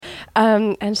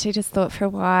And she just thought for a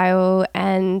while.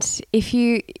 And if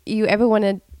you ever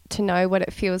wanted to know what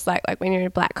it feels like when you're in a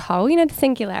black hole, you know, the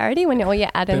singularity, when all your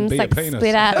atoms like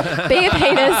split out, be a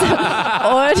penis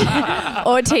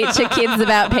or teach your kids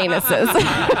about penises.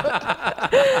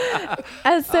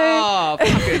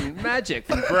 Fucking magic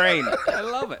from brain. I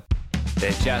love it.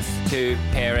 They're just two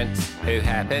parents who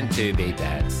happen to be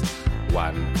dads.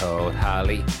 One called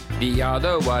Harley, the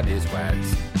other one is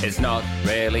Wads. It's not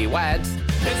really Wads,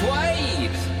 it's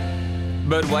Waves.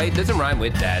 But Wade doesn't rhyme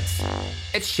with dads.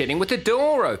 It's shitting with the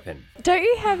door open. Don't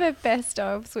you have a best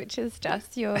of, which is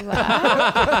just your life?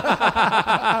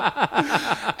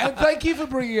 And thank you for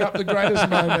bringing up the greatest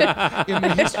moment in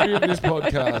the history of this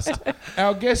podcast.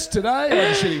 Our guest today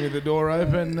on Shitting with the Door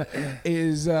Open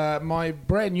is my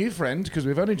brand new friend, because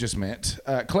we've only just met,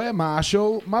 Claire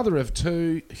Marshall, mother of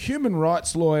two, human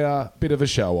rights lawyer, bit of a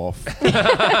show-off.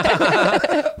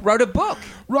 Wrote a book.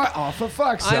 Right, oh, for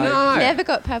fuck's sake. I know. Never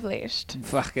got published.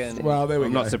 Fucking. Well, there we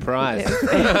I'm go. not surprised.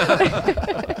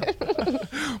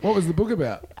 What was the book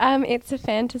about? It's a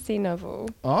fantasy novel.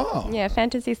 Oh. Yeah,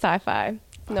 fantasy sci-fi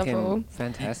novel.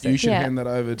 Fantastic. You should Yeah. hand that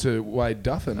over to Wade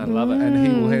Duffin. I love it. And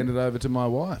he will hand it over to my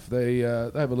wife. They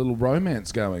have a little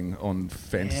romance going on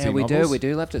fantasy Yeah, we novels. do. We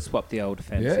do love to swap the old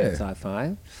fantasy and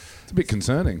sci-fi. It's a bit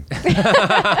concerning. I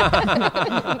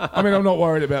mean, I'm not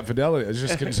worried about fidelity. It's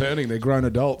just concerning. They're grown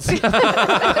adults. Just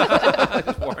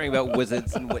worrying about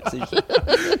wizards and witches. Look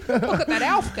at that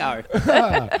elf go.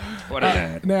 What a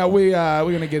nerd. Now, we're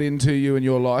going to get into you and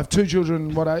your life. Two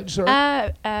children, what age, sorry?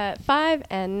 5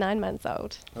 and 9 months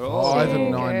old. 5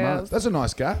 and 9 girls. months. That's a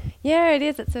nice gap. Yeah, it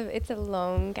is. It's a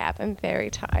long gap. I'm very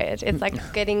tired. It's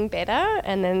like getting better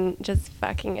and then just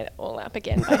fucking it all up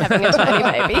again by having a tiny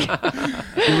baby.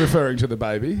 You're referring to the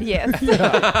baby? Yes.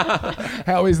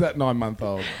 How is that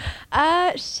 9-month-old?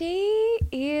 She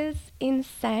is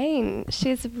insane.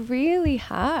 She's really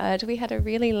hard. We had a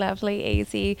really lovely,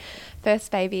 easy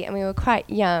first baby and we were quite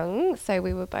young. So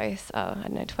we were both,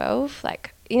 12,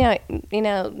 like, in our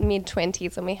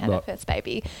mid-20s when we had our first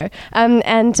baby.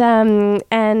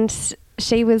 And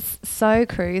she was so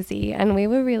cruisy and we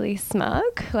were really smug.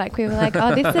 Like we were like,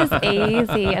 oh, this is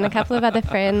easy. And a couple of other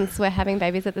friends were having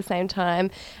babies at the same time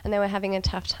and they were having a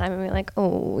tough time and we were like,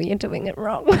 oh, you're doing it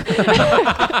wrong.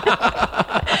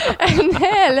 And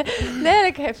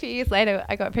then a few years later,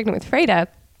 I got pregnant with Frida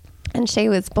and she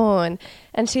was born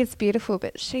and she's beautiful,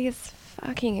 but she is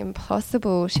fucking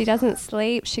impossible. She doesn't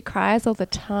sleep. She cries all the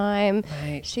time.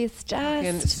 Mate, She's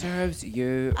fucking just... serves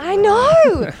you. I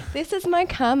know. This is my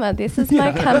karma. This is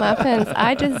my comeuppance.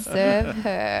 I deserve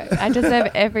her. I deserve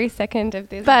every second of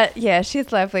this. But yeah,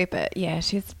 she's lovely. But yeah,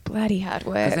 she's bloody hard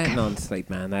work. Because that non-sleep,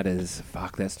 man, that's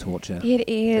torture. It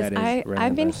is. That is I've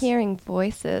been relentless. hearing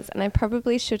voices, and I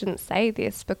probably shouldn't say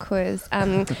this because,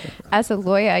 as a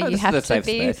lawyer, you this is have a to safe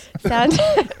be space. sound,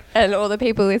 and all the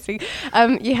people listening,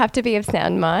 you have to be of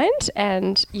sound mind,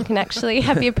 and you can actually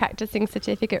have your practicing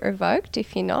certificate revoked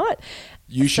if you're not.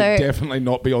 You should definitely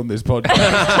not be on this podcast.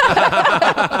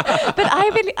 But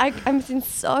I'm been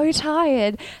so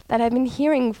tired that I've been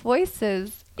hearing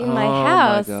voices in my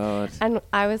house. Oh, my God. And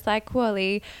I was like,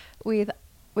 Wally, we've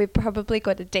probably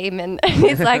got a demon. And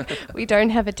he's like, we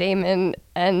don't have a demon.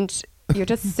 And you're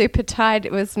just super tired.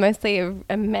 It was mostly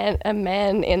a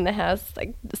man in the house,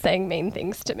 like saying mean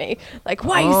things to me. Like,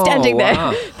 why are you standing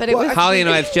wow. there? But it was Harley and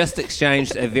I have just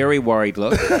exchanged a very worried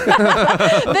look.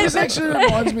 This actually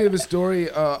reminds me of a story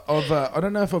of, I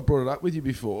don't know if I've brought it up with you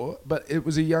before, but it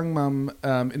was a young mum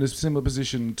in a similar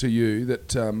position to you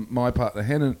that my partner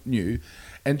Hannah knew,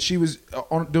 and she was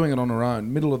doing it on her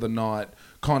own, middle of the night,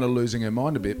 kind of losing her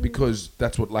mind a bit because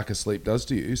that's what lack of sleep does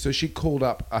to you. So she called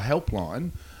up a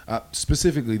helpline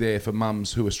specifically there for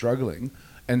mums who are struggling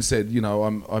and said,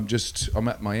 I'm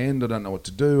at my end. I don't know what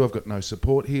to do. I've got no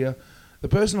support here. The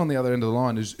person on the other end of the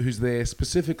line who's there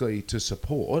specifically to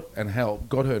support and help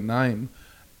got her name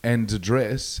and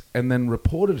address and then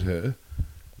reported her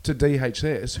to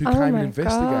DHS, who came and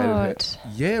investigated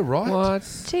her. Yeah, right.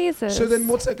 What? Jesus. So then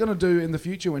what's that going to do in the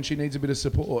future when she needs a bit of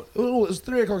support? Oh, it was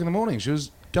 3 o'clock in the morning. She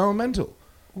was going mental.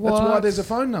 That's why there's a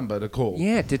phone number to call.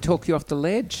 Yeah, to talk you off the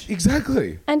ledge.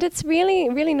 Exactly. And it's really,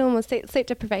 really normal sleep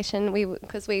deprivation.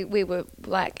 Because we were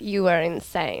like, you were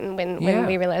insane when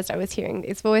we realised I was hearing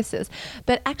these voices.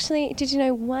 But actually, did you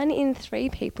know 1 in 3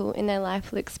 people in their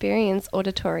life will experience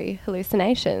auditory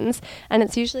hallucinations, and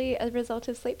it's usually a result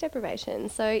of sleep deprivation.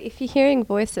 So if you're hearing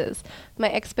voices, my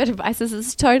expert advice is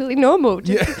it's totally normal.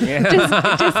 Just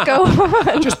go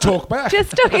on. Just talk back.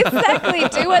 Just exactly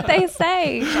do what they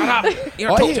say. Shut up. You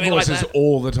don't I talk hear to me like voices that.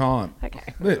 all the time.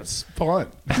 Okay. It's fine.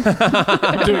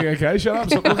 I'm doing okay. Shut up.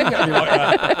 Stop looking at me like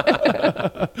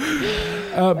that.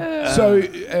 So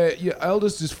your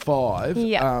eldest is 5.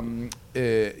 Yeah.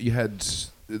 You had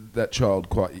that child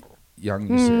quite young,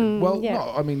 you said. Well, yeah.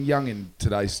 no, I mean young in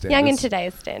today's standards. Young in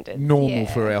today's standards. Normal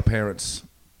for our parents'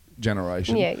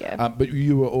 generation. Yeah. But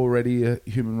you were already a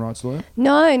human rights lawyer?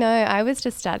 No. I was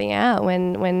just starting out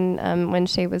when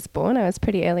she was born. I was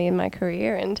pretty early in my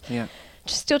career and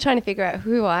just still trying to figure out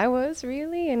who I was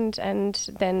really, and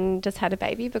then just had a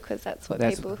baby because that's what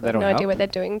people who have no idea what they're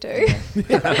doing do.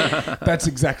 That's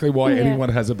exactly why anyone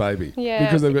has a baby. Yeah.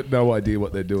 Because they've got no idea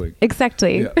what they're doing.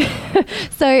 Exactly. Yeah.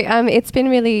 So it's been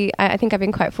really, I think I've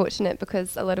been quite fortunate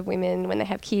because a lot of women, when they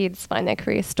have kids, find their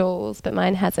career stalls, but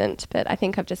mine hasn't. But I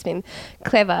think I've just been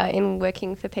clever in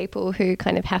working for people who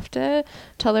kind of have to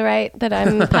tolerate that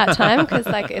I'm part-time because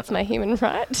it's my human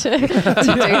right to do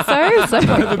so. So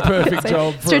The perfect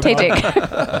job for strategic.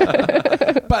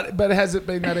 But has it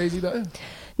been that easy though?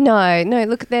 No.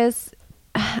 Look,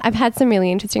 I've had some really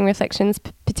interesting reflections,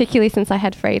 particularly since I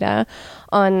had Frida,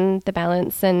 on the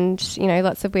balance. And,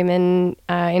 lots of women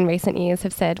in recent years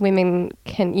have said you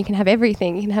can have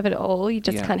everything, you can have it all, you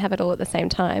just can't have it all at the same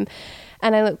time.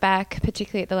 And I look back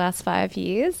particularly at the last 5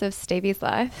 years of Stevie's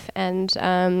life and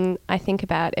I think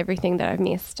about everything that I've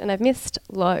missed. And I've missed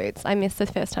loads. I missed the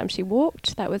first time she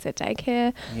walked. That was at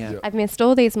daycare. Yeah. I've missed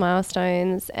all these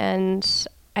milestones and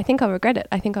I think I'll regret it.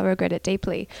 I think I'll regret it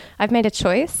deeply. I've made a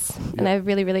choice and I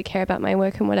really, really care about my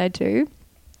work and what I do.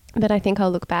 But I think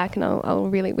I'll look back and I'll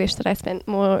really wish that I spent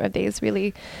more of these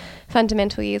really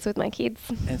fundamental years with my kids.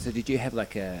 And so did you have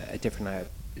a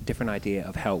different idea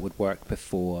of how it would work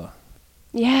before?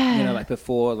 Yeah.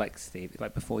 Before Steve,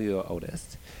 before you were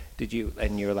oldest, did you,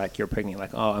 and you're you're pregnant,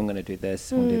 I'm going to do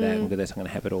this, I'm going to do that, I'm going to do this, I'm going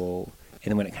to have it all.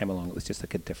 And then when it came along, it was just a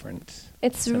different...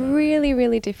 It's really,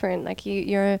 really different.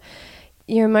 Your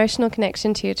emotional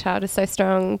connection to your child is so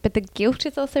strong, but the guilt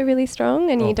is also really strong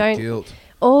and you don't... Guilt.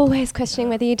 Always questioning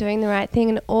whether you're doing the right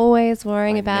thing and always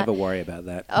worrying about... I never worry about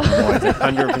that. I'm always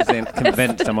 100%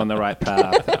 convinced I'm on the right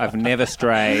path. I've never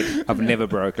strayed. I've never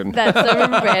broken. That's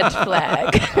a red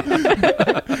flag.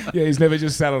 Yeah, he's never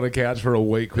just sat on a couch for a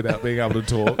week without being able to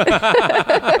talk.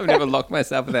 I've never locked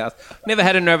myself in the house. Never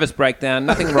had a nervous breakdown.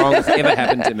 Nothing wrong has ever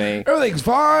happened to me. Everything's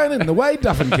fine in the Wade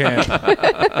Duffin camp.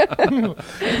 You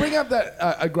bring up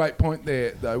a great point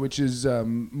there, though, which is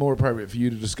more appropriate for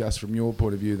you to discuss from your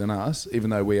point of view than us,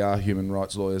 even though we are human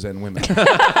rights lawyers and women.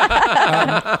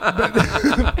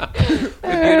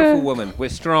 We're beautiful women. We're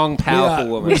strong,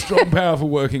 powerful women. We're strong, powerful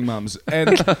working mums.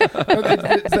 And it's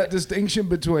that distinction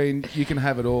between you can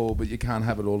have it all, but you can't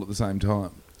have it all at the same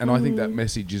time. And I think that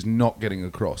message is not getting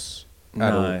across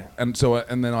at all. And so,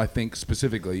 and then I think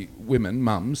specifically women,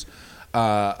 mums,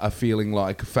 are feeling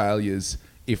like failures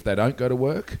if they don't go to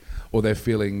work, or they're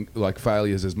feeling like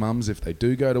failures as mums if they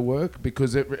do go to work,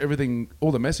 because everything,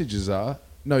 all the messages are,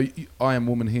 no, I am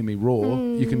woman, hear me roar,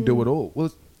 you can do it all. Well,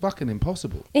 it's fucking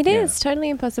impossible. It is totally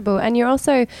impossible. And you're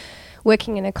also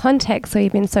working in a context where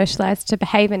you've been socialised to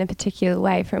behave in a particular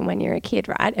way from when you're a kid,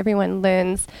 right? Everyone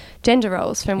learns gender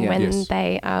roles from when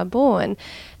they are born.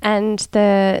 And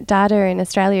the data in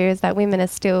Australia is that women are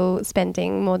still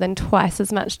spending more than twice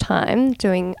as much time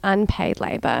doing unpaid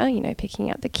labour, picking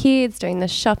up the kids, doing the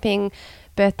shopping,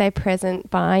 birthday present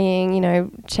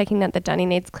buying, checking that the dunny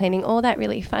needs cleaning, all that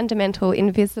really fundamental,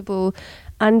 invisible,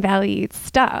 unvalued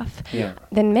stuff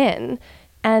than men.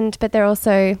 But they're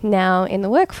also now in the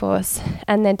workforce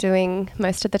and they're doing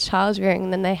most of the child rearing,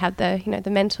 and then they have the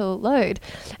mental load.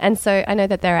 And so I know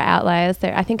that there are outliers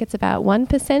there. I think it's about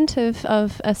 1%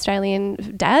 of Australian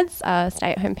dads are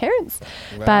stay-at-home parents.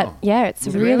 Wow. But yeah, it's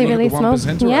really, really small.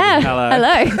 Yeah.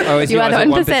 Hello. Oh, you are the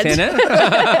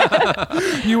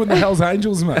 1%. You and the Hells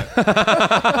Angels, mate.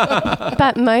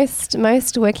 But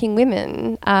most working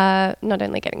women are not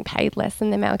only getting paid less than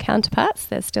their male counterparts,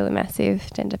 there's still a massive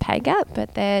gender pay gap, but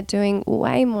they're doing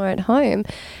way more at home.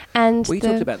 And we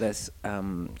talked about this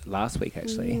last week,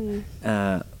 actually.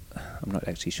 I'm not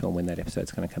actually sure when that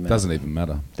episode's going to come out. Doesn't even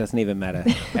matter. Doesn't even matter.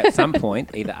 At some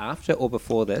point, either after or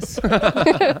before this.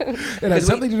 It has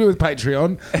something to do with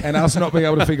Patreon and us not being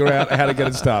able to figure out how to get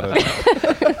it started.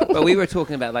 Well, we were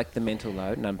talking about the mental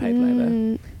load and unpaid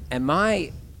labour. And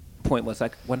my point was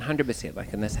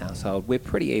 100%, in this household, we're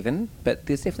pretty even, but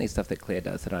there's definitely stuff that Claire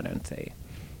does that I don't see.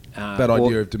 That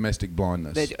idea of domestic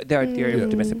blindness. The idea of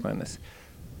domestic blindness.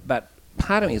 But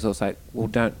part of me is also well,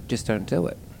 don't do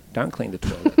it. Don't clean the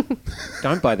toilet.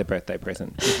 Don't buy the birthday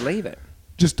present. Just leave it.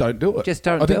 Just don't do it. Just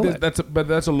don't do it. But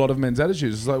that's a lot of men's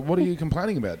attitudes. It's like, what are you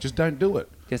complaining about? Just don't do it.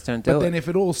 Just don't do But it. then if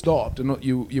it all stopped and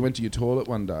you went to your toilet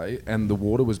one day and the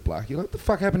water was black, you're like, what the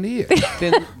fuck happened here?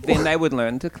 then they would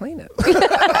learn to clean it.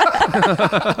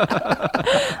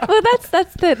 Well,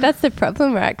 that's the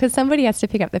problem, right? Because somebody has to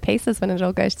pick up the pieces when it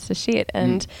all goes to shit,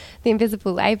 and the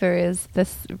invisible labour is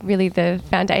really the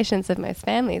foundations of most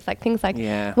families. Like things like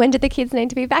when do the kids need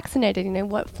to be vaccinated? You know,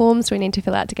 what forms do we need to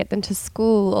fill out to get them to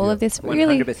school? All of this 100%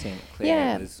 really,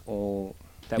 clear. It was all.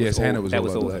 Hannah was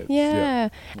all her. Yeah.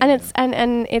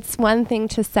 And it's one thing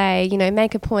to say, you know,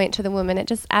 make a point to the woman. It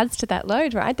just adds to that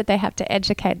load, right? That they have to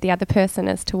educate the other person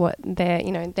as to what they're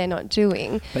not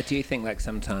doing. But do you think like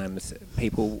sometimes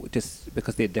people just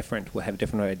because they're different will have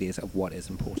different ideas of what is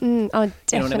important? Oh,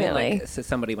 definitely. You know what I mean? Like, so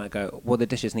somebody might go, well, the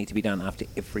dishes need to be done after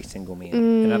every single meal.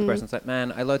 Another person's like,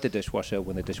 man, I load the dishwasher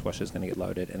when the dishwasher is going to get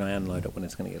loaded, and I unload it when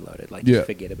it's going to get loaded. Like, just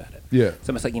forget about it. Yeah. It's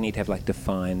almost like you need to have like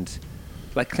defined.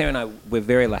 Like Claire and I, we're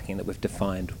very lucky in that we've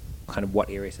defined kind of what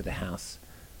areas of the house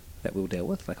that we'll deal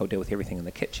with. Like I'll deal with everything in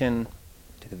the kitchen,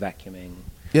 do the vacuuming.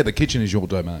 Yeah, the kitchen is your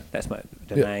domain. That's my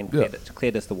domain. Yeah.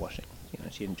 Claire does the washing. You know,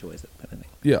 she enjoys it, kind of thing.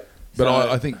 Yeah. But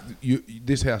So- I think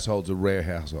this household's a rare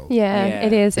household. Yeah,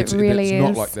 it is. It really is. It's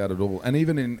not like that at all. And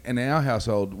even in our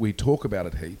household, we talk about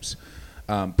it heaps.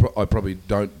 I probably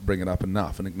don't bring it up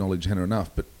enough and acknowledge Hannah enough,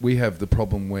 but we have the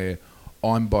problem where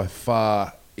I'm by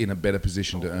far in a better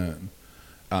position to earn.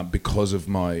 Because of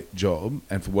my job,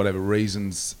 and for whatever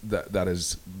reasons that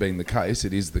has been the case,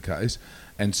 it is the case,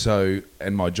 and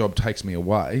my job takes me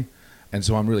away, and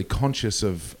so I'm really conscious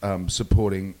of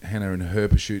supporting Hannah in her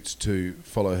pursuits to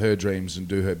follow her dreams and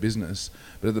do her business.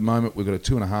 But at the moment, we've got a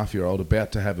 2.5-year-old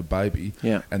about to have a baby,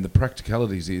 and the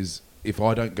practicalities is if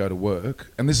I don't go to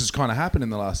work, and this has kind of happened in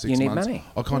the last 6 months, money.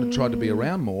 I kind of tried to be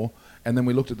around more. And then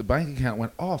we looked at the bank account and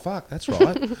went, oh, fuck, that's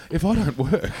right. If I don't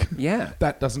work,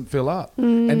 that doesn't fill up.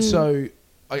 And so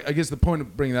I guess the point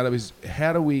of bringing that up is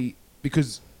how do we,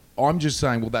 because I'm just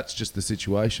saying, well, that's just the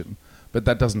situation, but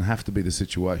that doesn't have to be the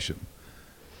situation.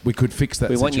 We could fix that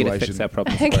situation. We want you to fix our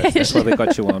problems first. That's why we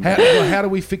got you on. How do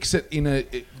we fix it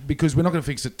because we're not going to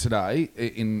fix it today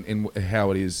in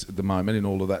how it is at the moment, in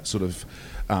all of that sort of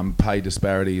pay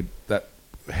disparity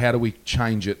how do we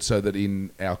change it so that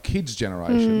in our kids'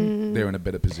 generation, they're in a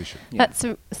better position? Yeah.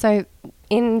 So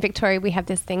in Victoria, we have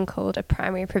this thing called a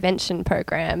primary prevention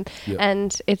program,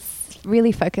 and it's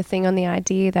really focusing on the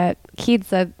idea that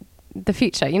kids are the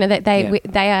future. You know, that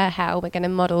they are how we're going to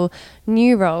model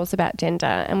new roles about gender,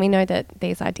 and we know that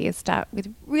these ideas start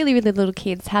with really, really little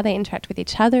kids, how they interact with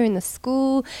each other in the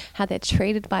school, how they're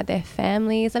treated by their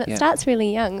families, and it starts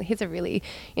really young. Here's a really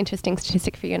interesting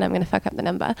statistic for you, and I'm going to fuck up the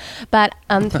number, but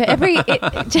for every...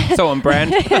 so on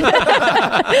brand.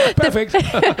 Perfect.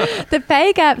 The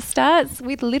pay gap starts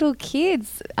with little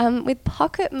kids, with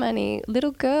pocket money.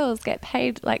 Little girls get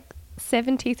paid like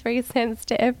 73 cents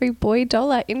to every boy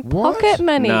dollar in pocket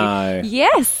money. No.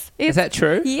 Yes. Is that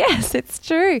true? Yes, it's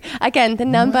true. Again, the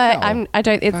number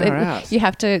you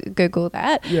have to Google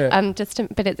that. Yeah.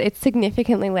 But it's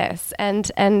significantly less.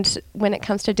 And when it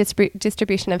comes to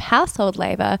distribution of household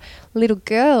labor, little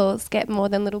girls get more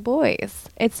than little boys.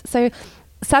 It's so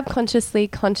subconsciously,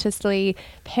 consciously,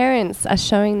 parents are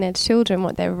showing their children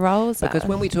what their roles are. Because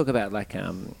when we talk about like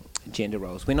gender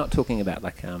roles, we're not talking about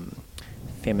like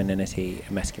femininity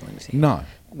and masculinity. Not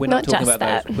talking just about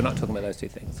that. those. We're not talking about those two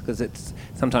things because it's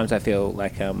sometimes I feel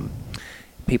like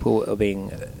people are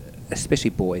being, especially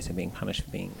boys, are being punished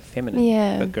for being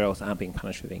feminine, but girls aren't being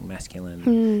punished for being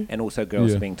masculine, and also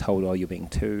girls are being told, "Oh, you're being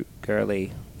too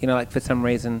girly." You know, like for some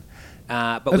reason.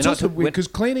 But it's also weird because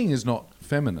cleaning is not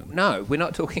feminine. No, we're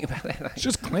not talking about that. Like, it's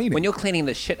just cleaning. When you're cleaning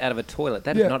the shit out of a toilet,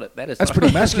 that's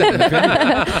pretty masculine.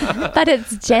 But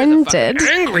it's gendered.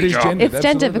 It's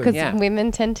gendered because Yeah.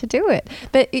 women tend to do it.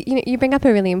 But you bring up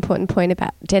a really important point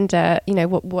about gender. You know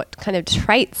what kind of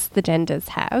traits the genders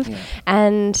have,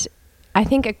 and I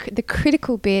think the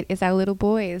critical bit is our little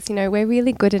boys. You know, we're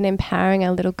really good at empowering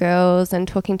our little girls and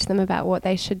talking to them about what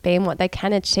they should be and what they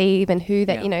can achieve and who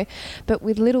that, you know. But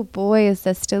with little boys,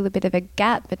 there's still a bit of a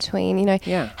gap between, you know,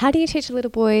 how do you teach a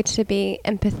little boy to be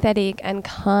empathetic and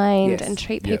kind and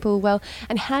treat people well?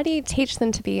 And how do you teach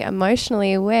them to be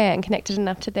emotionally aware and connected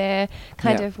enough to their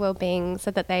kind of well-being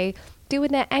so that they deal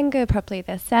with their anger properly,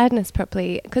 their sadness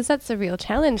properly? Because that's a real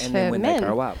challenge and for then when men. they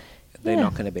grow up, they're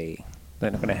not going to be... They're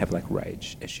not going to have like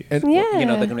rage issues. And you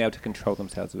know, they're going to be able to control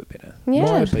themselves a bit better.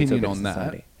 My opinion on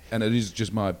that, and it is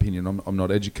just my opinion, I'm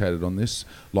not educated on this,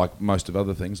 like most of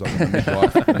other things, like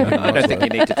midlife. I don't think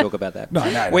you need to talk about that.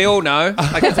 No. We all know.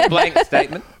 Like it's a blank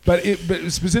statement. But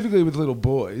specifically with little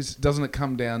boys, doesn't it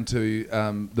come down to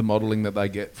the modelling that they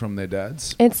get from their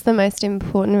dads? It's the most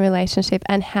important relationship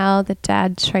and how the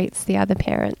dad treats the other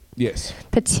parent. Yes.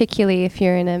 particularly if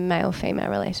you're in a male-female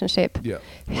relationship. Yeah.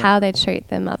 How they treat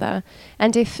their mother,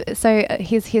 and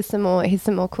here's some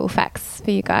more cool facts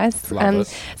for you guys. Love it.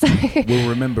 So We'll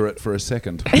remember it for a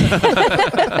second. Misquote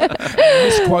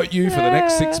you for the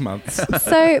next 6 months.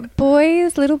 So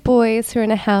little boys who are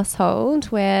in a household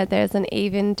where there's an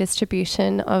even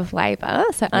distribution of labour,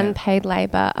 so unpaid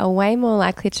labour, are way more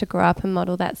likely to grow up and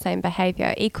model that same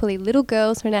behaviour. Equally, little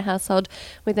girls who are in a household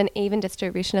with an even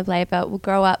distribution of labour will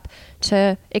grow up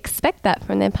to expect that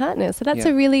from their partners. So that's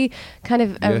a really kind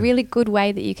of a really good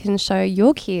way that you can show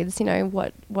your kids, you know,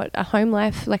 what a home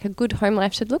life, like a good home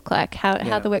life should look like,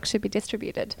 how the work should be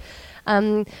distributed.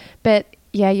 But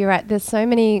yeah, you're right. There's so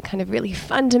many kind of really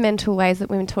fundamental ways that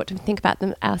women taught to think about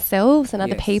them ourselves and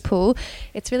other people.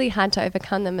 It's really hard to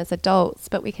overcome them as adults,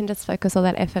 but we can just focus all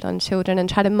that effort on children and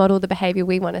try to model the behaviour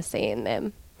we want to see in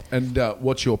them. And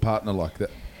what's your partner like? That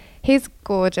he's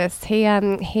gorgeous.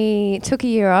 He took a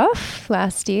year off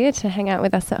last year to hang out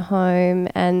with us at home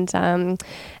and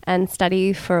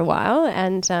study for a while,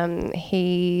 and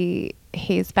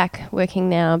he's back working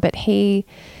now, but he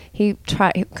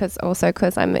tried, because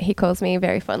he calls me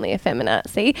very fondly a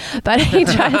feminazi, but he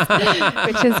tries,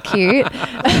 which is cute.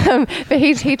 But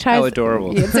he tries. How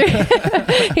adorable!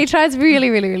 He tries really,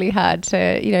 really, really hard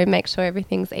to, you know, make sure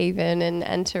everything's even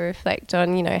and to reflect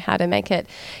on, you know, how to make it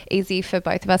easy for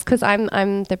both of us. Because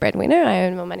I'm the breadwinner. I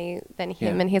earn more money than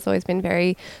him, and he's always been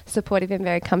very supportive and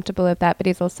very comfortable of that. But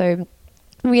he's also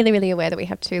really, really aware that we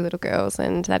have 2 little girls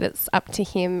and that it's up to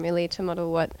him really to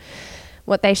model what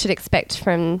they should expect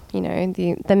from, you know,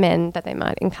 the men that they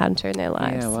might encounter in their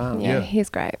lives. Yeah, wow. Yeah, he's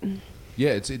great. Yeah,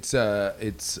 it's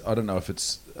I don't know if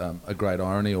it's a great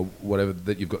irony or whatever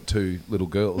that you've got 2 little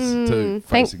girls too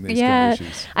facing these kind of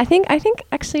issues. I think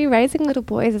actually raising little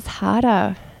boys is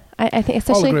harder. I think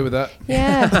especially. I'll agree with that.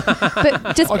 Yeah,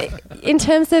 but just in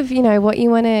terms of, you know, what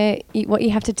you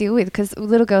have to deal with, because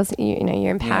little girls, you know,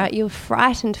 you're empowered, you're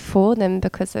frightened for them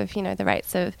because of, you know, the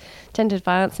rates of gendered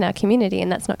violence in our community,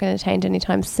 and that's not going to change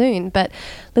anytime soon. But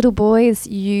little boys,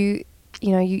 you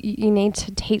need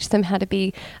to teach them how to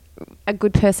be a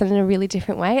good person in a really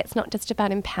different way. It's not just about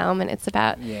empowerment, it's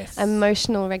about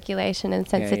emotional regulation and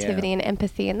sensitivity and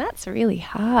empathy, and that's really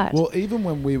hard. Well, even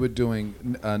when we were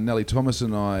doing, Nellie Thomas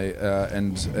and I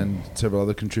and several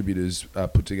other contributors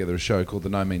put together a show called The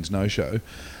No Means No Show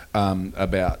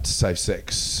about safe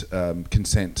sex,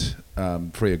 consent,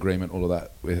 free agreement, all of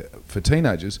that for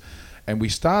teenagers, and we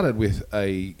started with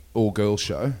a all-girls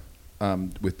show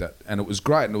with that, and it was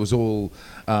great, and it was all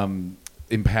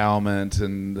empowerment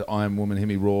and I Am Woman, Hear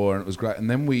Me Roar, and it was great. And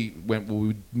then we went,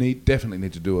 well, we definitely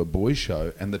need to do a boys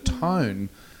show, and the tone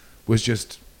was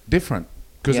just different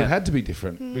because it had to be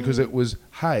different because it was,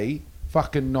 hey,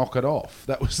 fucking knock it off.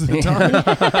 That was the tone.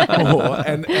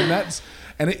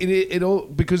 and it all,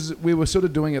 because we were sort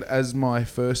of doing it as my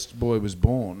first boy was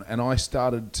born, and I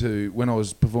started to, when I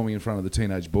was performing in front of the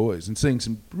teenage boys and seeing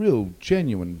some real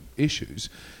genuine issues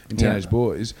in teenage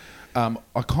boys, I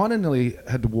kind of nearly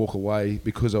had to walk away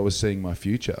because I was seeing my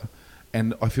future,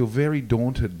 and I feel very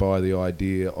daunted by the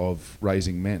idea of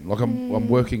raising men. Like I'm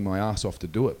working my ass off to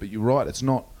do it, but you're right. It's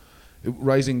not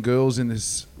raising girls in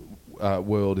this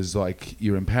world is like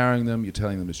you're empowering them. You're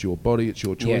telling them it's your body, it's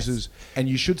your choices, and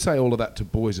you should say all of that to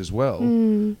boys as well.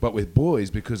 But with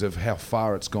boys, because of how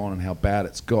far it's gone and how bad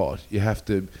it's got, you have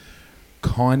to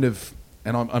kind of.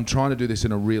 And I'm trying to do this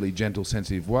in a really gentle,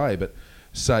 sensitive way, but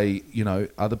say, you know,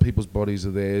 other people's bodies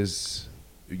are theirs,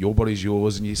 your body's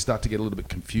yours, and you start to get a little bit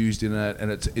confused in it,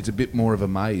 and it's a bit more of a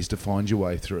maze to find your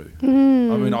way through. I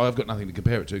mean, I've got nothing to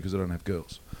compare it to because I don't have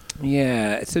girls.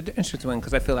 Yeah, it's an interesting one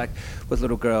because I feel like with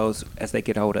little girls, as they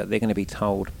get older, they're going to be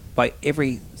told by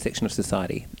every section of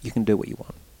society, you can do what you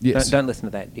want. Yes. Don't listen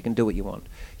to that. You can do what you want.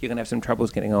 You're going to have some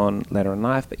troubles getting on later in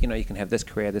life, but, you know, you can have this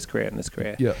career, and this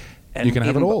career. Yeah. And you can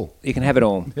have it all. You can have it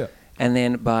all. Yeah. And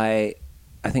then I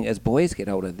think as boys get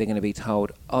older, they're going to be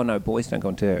told, oh, no, boys don't go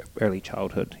into early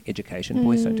childhood education.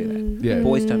 Boys don't do that. Yeah.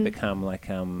 Boys don't become like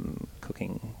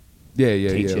cooking teachers.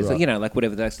 Yeah, right. You know, like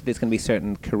whatever. There's going to be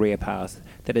certain career paths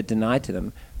that are denied to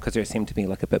them because there seem to be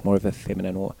like a bit more of a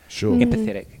feminine or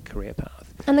empathetic career path.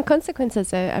 And the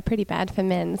consequences are pretty bad for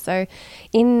men. So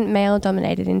in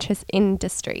male-dominated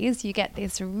industries, you get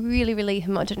this really, really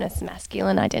homogenous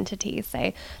masculine identities.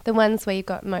 Say the ones where you've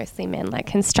got mostly men, like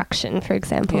construction, for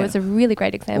example, is a really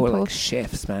great example. Or like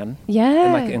chefs, man. Yeah.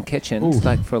 And like in kitchens,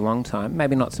 like for a long time,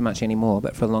 maybe not so much anymore,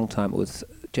 but for a long time it was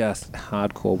just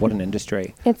hardcore. What an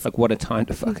industry. It's like what a time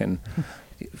to fucking...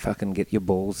 fucking get your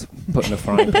balls put in a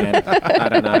frying pan. I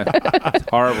don't know. It's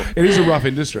horrible. It is a rough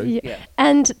industry. Yeah.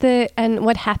 And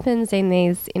what happens in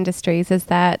these industries is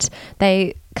that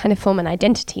they kind of form an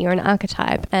identity or an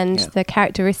archetype, and the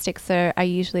characteristics are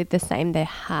usually the same. They're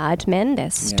hard men, they're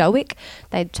stoic,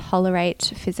 they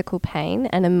tolerate physical pain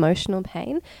and emotional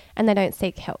pain, and they don't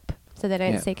seek help. So they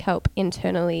don't seek help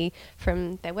internally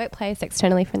from their workplace,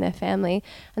 externally from their family.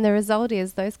 And the result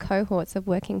is those cohorts of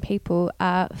working people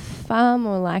are far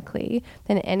more likely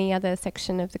than any other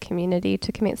section of the community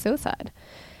to commit suicide.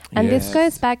 And this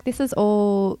goes back, this is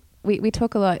all, we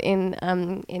talk a lot in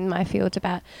my field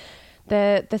about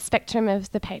the spectrum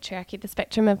of the patriarchy, the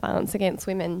spectrum of violence against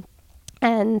women.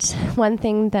 And one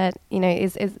thing that,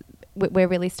 is we're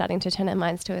really starting to turn our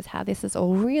minds to is how this is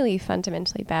all really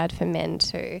fundamentally bad for men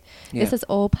too. Yeah. This is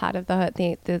all part of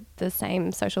the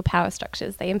same social power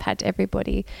structures. They impact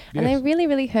everybody, and they really,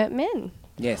 really hurt men.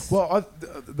 Yes. Well,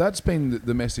 that's been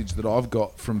the message that I've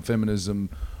got from feminism.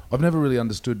 I've never really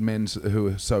understood men who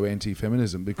are so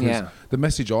anti-feminism, because the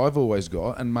message I've always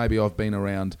got, and maybe I've been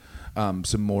around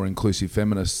some more inclusive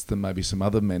feminists than maybe some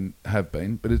other men have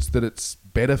been, but it's that it's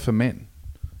better for men.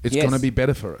 It's going to be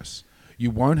better for us. You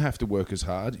won't have to work as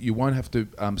hard. You won't have to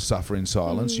suffer in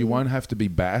silence. You won't have to be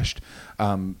bashed.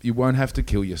 You won't have to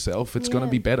kill yourself. It's going to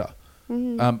be better.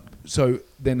 So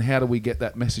then how do we get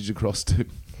that message across to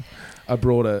a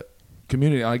broader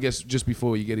community? I guess just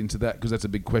before you get into that, because that's a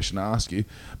big question to ask you,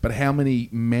 but how many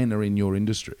men are in your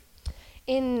industry?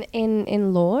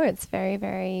 In law, it's very,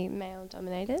 very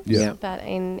male-dominated. Yeah. But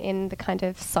in the kind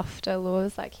of softer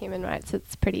laws like human rights,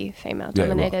 it's pretty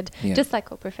female-dominated. Yeah, right. Just like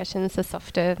all professions, the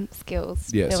softer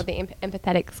skills, or the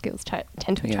empathetic skills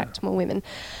tend to attract more women.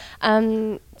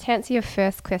 To answer your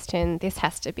first question, this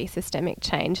has to be systemic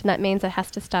change, and that means it has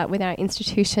to start with our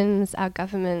institutions, our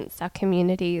governments, our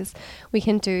communities. We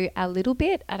can do a little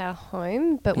bit at our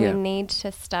home, but we need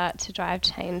to start to drive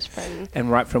change from...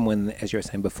 And right from when, as you were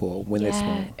saying before, when they're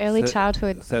small. Early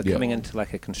childhood. So coming into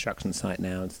like a construction site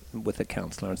now with a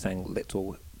counsellor and saying, let's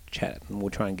all chat and we'll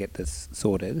try and get this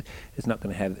sorted, is not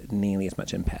going to have nearly as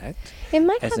much impact. It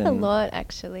might have a lot,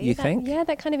 actually. You think? Yeah,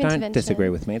 that kind of Don't intervention. disagree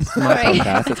with me. This is my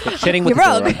podcast. It's called Shitting with the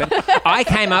Door Open. I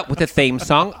came up with the theme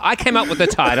song. I came up with the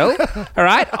title. All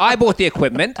right? I bought the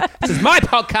equipment. This is my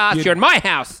podcast. You're in my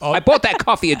house. I bought that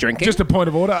coffee you're drinking. Just a point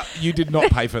of order. You did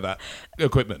not pay for that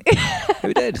equipment.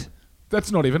 Who did? That's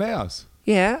not even ours.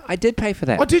 Yeah, I did pay for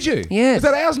that. Oh, did you? Yes. Is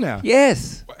that ours now?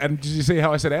 Yes. And did you see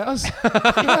how I said ours? I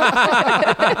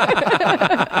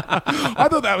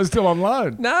thought that was still on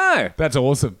loan. No. That's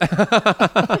awesome.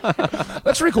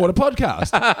 Let's record a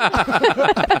podcast.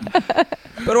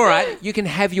 But all right, you can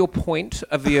have your point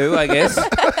of view, I guess.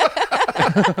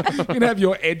 You can have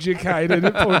your educated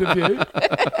point of view.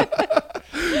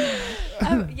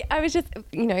 I was just,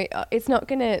 it's not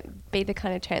going to be the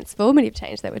kind of transformative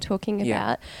change that we're talking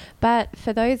about. But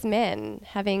for those men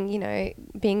having,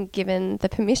 being given the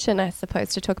permission, I suppose,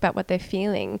 to talk about what they're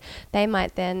feeling, they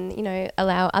might then,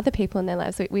 allow other people in their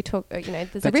lives. We talk, there's a ripple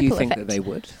effect. But do you think that they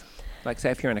would? Like,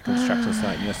 say if you're in a construction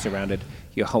site and you're surrounded,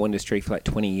 your whole industry for like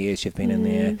 20 years, you've been in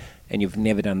there and you've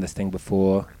never done this thing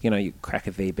before, you crack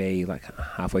a VB like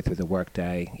halfway through the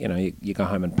workday, you go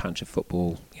home and punch a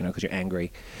football, because you're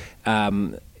angry.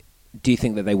 Do you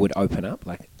think that they would open up,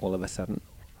 like, all of a sudden?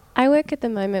 I work at the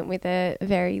moment with a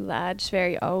very large,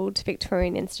 very old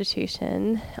Victorian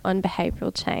institution on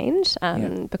behavioural change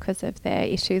because of their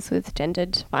issues with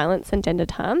gendered violence and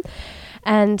gendered harm.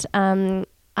 And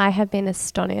I have been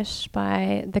astonished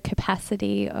by the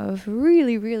capacity of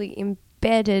really, really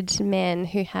embedded men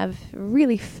who have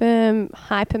really firm,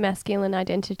 hyper-masculine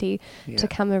identity to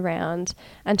come around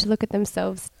and to look at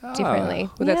themselves differently.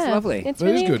 Well, that's lovely. It's that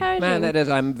really is good. encouraging. Man, that is,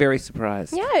 I'm very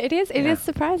surprised. Yeah, it is. It is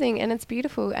surprising and it's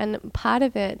beautiful. And part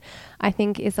of it, I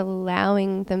think, is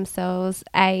allowing themselves,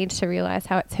 A, to realise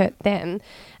how it's hurt them,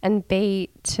 and B,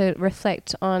 to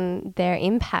reflect on their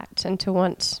impact and to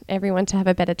want everyone to have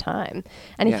a better time.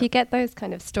 And if you get those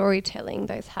kind of storytelling,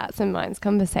 those hearts and minds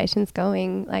conversations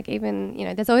going, like even,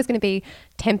 there's always going to be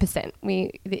 10%.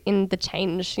 In the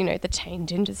change, the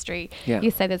change industry, you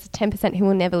say there's 10% who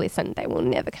will never listen, they will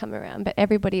never come around. But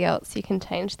everybody else, you can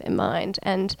change their mind,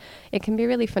 and it can be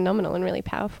really phenomenal and really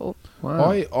powerful.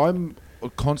 Wow. I'm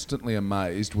constantly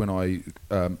amazed when I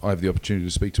have the opportunity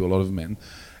to speak to a lot of men,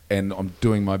 and I'm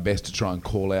doing my best to try and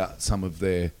call out some of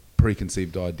their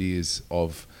preconceived ideas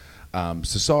of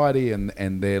society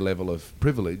and their level of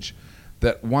privilege.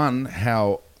 That one,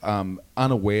 how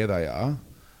unaware they are,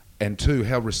 and two,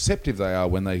 how receptive they are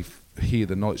when they hear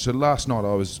the knowledge. So last night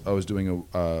I was doing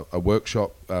a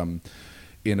workshop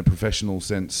in a professional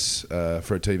sense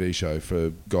for a TV show for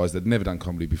guys that had never done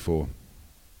comedy before.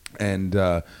 And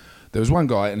there was one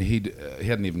guy, and he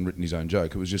hadn't even written his own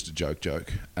joke. It was just a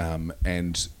joke.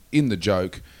 And in the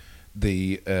joke,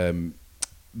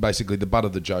 basically the butt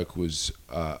of the joke were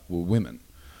women.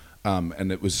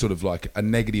 And it was sort of like a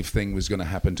negative thing was going to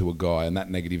happen to a guy, and that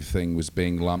negative thing was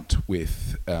being lumped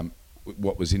with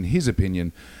what was, in his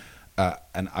opinion,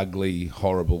 an ugly,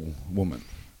 horrible woman.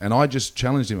 And I just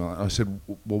challenged him. I said,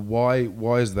 well,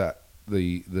 why is that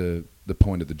the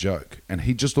point of the joke? And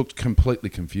he just looked completely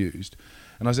confused.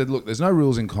 And I said, look, there's no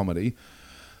rules in comedy.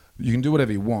 You can do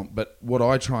whatever you want, but what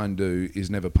I try and do is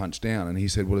never punch down. And he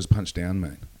said, what does punch down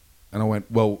mean? And I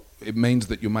went, well, it means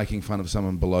that you're making fun of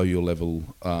someone below your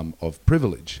level of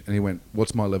privilege. And he went,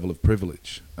 what's my level of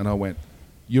privilege? And I went,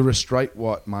 you're a straight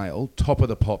white male, top of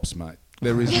the pops, mate.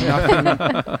 There is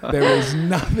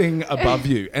nothing above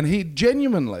you. And he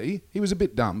was a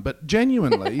bit dumb, but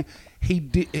genuinely, he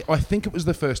did. I think it was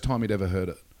the first time he'd ever heard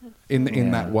it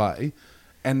in that way.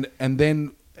 And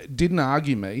then didn't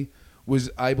argue me, was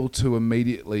able to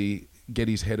immediately get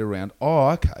his head around, oh,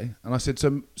 okay. And I said,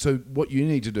 so what you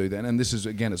need to do then, and this is,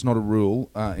 again, it's not a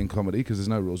rule in comedy because there's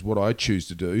no rules. What I choose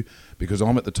to do, because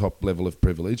I'm at the top level of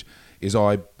privilege, is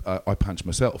I punch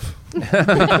myself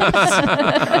because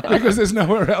there's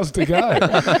nowhere else to go.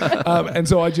 And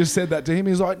so I just said that to him.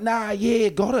 He's like, nah, yeah,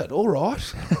 got it, all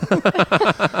right.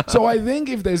 So I think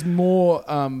if there's more...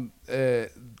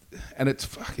 and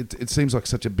it seems like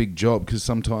such a big job because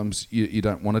sometimes you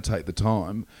don't want to take the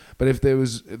time. But if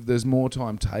there's more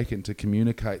time taken to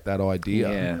communicate that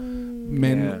idea,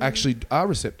 men actually are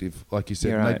receptive, like you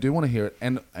said, and they do want to hear it.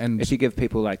 And if you give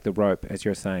people like the rope, as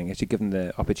you're saying, if you give them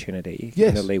the opportunity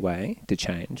and the leeway to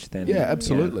change, then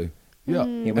absolutely,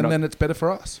 and then it's better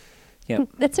for us. Yeah,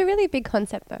 that's a really big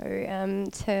concept though,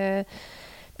 to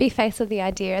be faced with the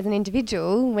idea as an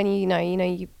individual when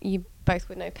you both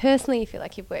would know personally, you feel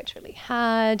like you've worked really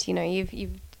hard,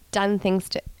 you've done things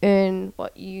to earn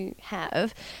what you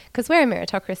have, because we're a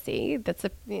meritocracy.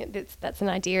 That's an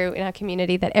idea in our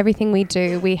community that everything we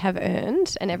do we have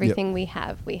earned, and everything we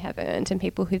have earned, and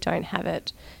people who don't have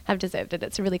it have deserved it.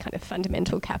 It's a really kind of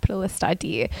fundamental capitalist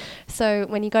idea. So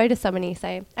when you go to someone and you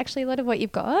say, actually a lot of what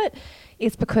you've got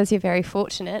is because you're very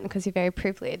fortunate and because you're very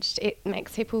privileged, it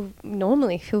makes people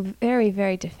normally feel very,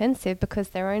 very defensive because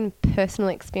their own personal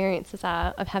experiences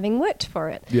are of having worked for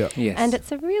it. Yeah. Yes. And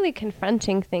it's a really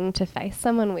confronting thing to face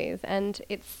someone with, and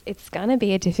it's going to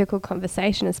be a difficult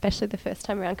conversation, especially the first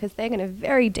time around, because they're going to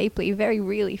very deeply, very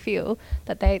really feel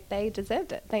that they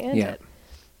deserved it, they earned it.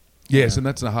 Yes, and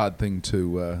that's a hard thing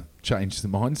to change the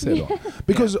mindset on,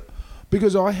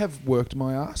 because I have worked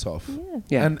my ass off,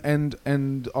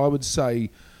 and I would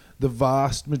say the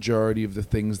vast majority of the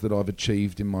things that I've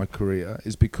achieved in my career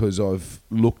is because I've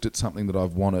looked at something that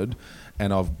I've wanted,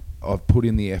 and I've put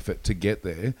in the effort to get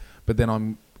there. But then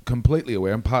I'm completely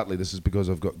aware, and partly this is because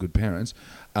I've got good parents.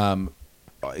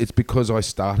 It's because I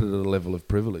started at a level of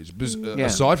privilege.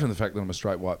 Aside from the fact that I'm a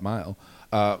straight white male,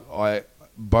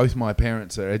 both my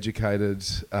parents are educated.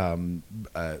 They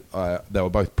were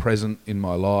both present in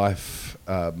my life.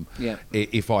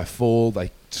 If I fall,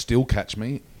 they still catch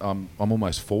me. I'm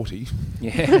almost 40.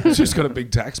 Yeah. Just got a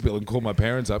big tax bill and call my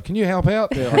parents up. Can you help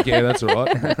out? They're like, yeah, that's all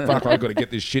right. Fuck, I've got to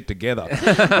get this shit together.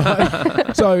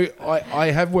 So I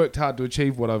have worked hard to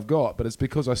achieve what I've got, but it's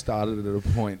because I started at a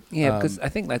point. Yeah, because I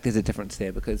think there's a difference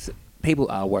there, because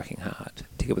people are working hard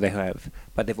to get what they have,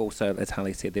 but they've also, as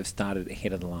Harley said, they've started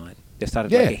ahead of the line. They've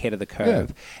started ahead of the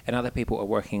curve. And other people are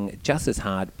working just as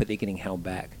hard, but they're getting held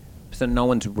back. So no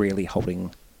one's really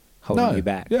holding you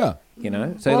back. Yeah.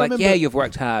 So you've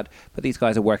worked hard, but these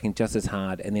guys are working just as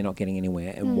hard and they're not getting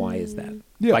anywhere. And why is that?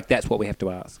 Yeah. That's what we have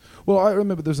to ask. Well, I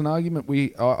remember there was an argument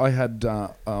I had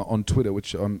on Twitter,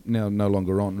 which I'm now no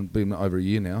longer on, and been over a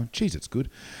year now. Jeez, it's good.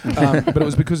 But it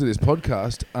was because of this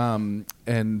podcast.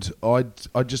 And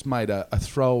I just made a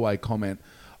throwaway comment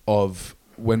of,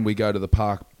 when we go to the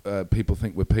park, people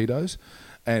think we're pedos.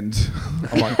 And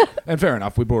I'm like, and fair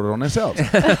enough, we brought it on ourselves.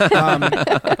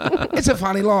 It's a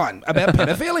funny line about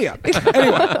pedophilia.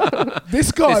 Anyway,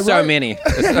 this guy... There's so many.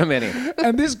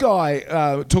 And this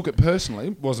guy took it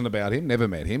personally, wasn't about him, never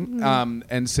met him,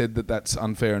 and said that that's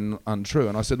unfair and untrue.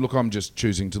 And I said, look, I'm just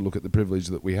choosing to look at the privilege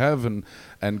that we have and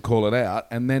call it out.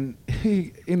 And then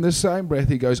he, in the same breath,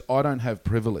 he goes, I don't have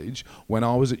privilege when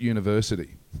I was at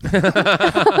university.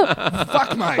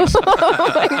 Fuck, mate.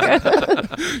 Oh my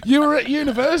God. You were at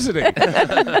university.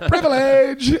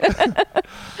 Privilege.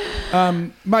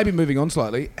 Maybe moving on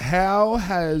slightly, how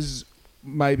has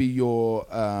maybe your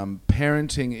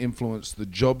parenting influenced the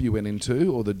job you went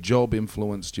into, or the job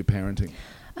influenced your parenting?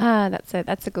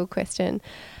 That's a good question.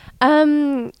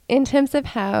 In terms of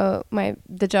how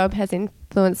the job has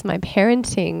influenced my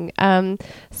parenting,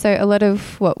 so a lot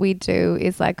of what we do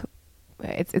is like,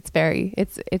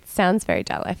 it sounds very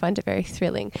dull. I find it very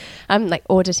thrilling. Like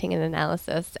auditing and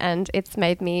analysis, and it's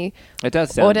made me. It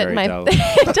does sound very dull.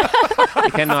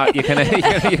 You're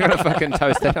gonna fucking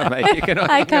toast that, mate. You cannot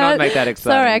make that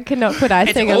exciting. Sorry, I cannot put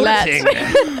icing on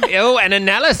that. Oh, an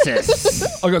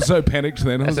analysis. I got so panicked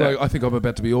then. I was like, I think I'm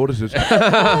about to be audited.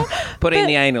 Putting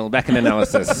the anal back in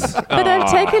analysis. But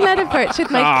I've taken that approach with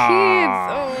my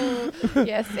kids. Oh,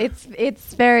 yes,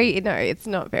 it's very it's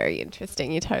not very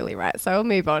interesting. You're totally right. So I'll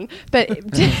move on. But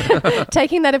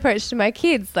taking that approach to my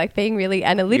kids, like being really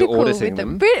analytical with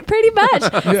them, pretty much.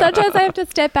 Sometimes I have to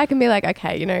step back and be like,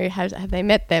 okay, have they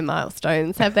met their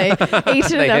milestones? Have they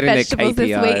eaten enough vegetables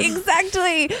this week?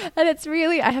 Exactly. And it's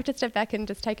really, I have to step back and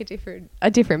just take a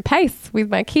different pace with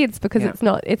my kids because it's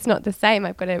not the same.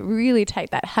 I've got to really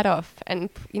take that hat off and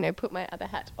put my other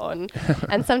hat on.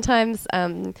 And sometimes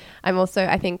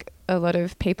I think a lot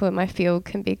of people in my field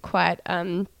can be quite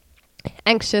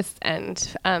anxious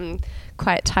and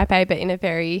quite type A, but in a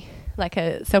very like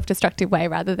a self-destructive way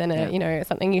rather than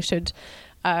something you should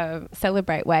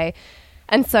celebrate way.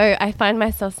 And so I find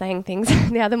myself saying things.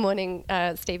 The other morning,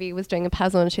 Stevie was doing a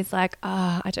puzzle and she's like,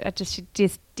 she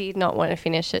just did not want to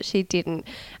finish it. She didn't.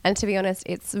 And to be honest,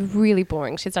 it's really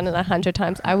boring. She's done it 100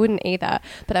 times. I wouldn't either.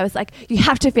 But I was like, you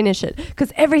have to finish it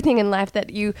because everything in life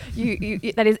that you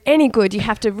that is any good, you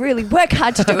have to really work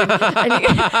hard to do it. And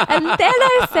then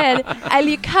I said, and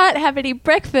you can't have any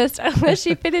breakfast unless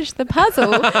you finish the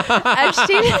puzzle. And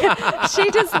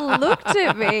she just looked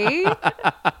at me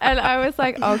and I was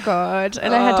like, oh God.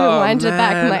 And I had to wind it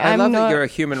back. I'm like, I love that you're a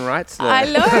human rights lawyer. I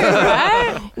know,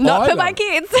 right? Not for my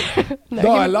kids. No,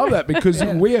 I love that because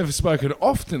we have spoken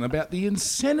often about the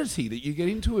insanity that you get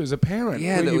into as a parent.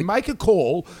 Yeah, where you make a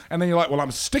call and then you're like, well,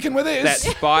 I'm sticking with this.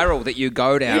 That spiral that you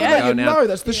go down. No,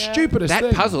 that's the stupidest thing.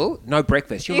 That puzzle, no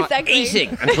breakfast. You're not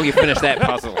eating until you finish that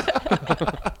puzzle.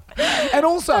 And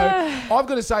also, I've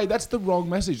got to say, that's the wrong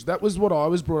message. That was what I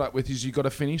was brought up with, is you got to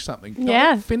finish something.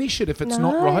 Don't finish it if it's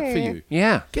not right for you.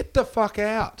 Yeah. Get the fuck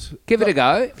out. Give it a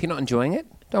go. If you're not enjoying it,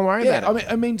 don't worry about it.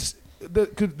 I mean,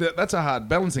 that's a hard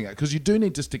balancing act because you do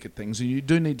need to stick at things and you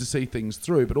do need to see things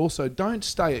through, but also don't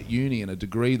stay at uni in a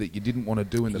degree that you didn't want to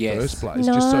do in the first place,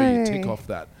 just so you tick off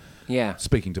that. Yeah.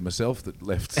 Speaking to myself that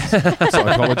left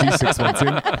psychology 6 months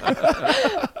in.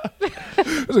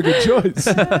 It was a good choice.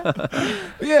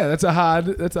 Yeah, that's a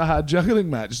hard juggling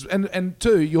match. And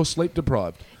two, you're sleep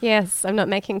deprived. Yes, I'm not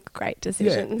making great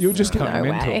decisions. Yeah, you're just getting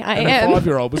mental. Way. I am. A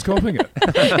 5-year-old was copying it.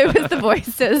 It was the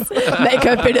voices. Make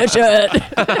her finish it.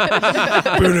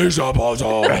 Finish the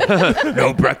puzzle.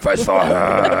 No breakfast for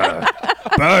her.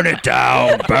 Burn it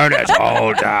down. Burn it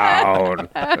all down.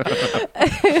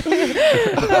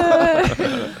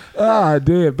 Ah,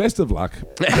 dear. Best of luck.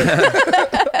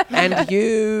 And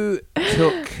you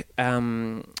took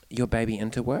your baby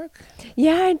into work?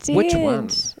 Yeah, I did. Which one?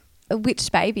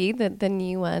 Which baby? The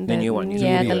new one. The new one.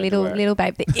 Yeah, the little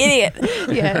baby. The idiot.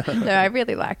 Yeah. No, I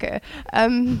really like her. I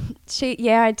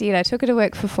did. I took her to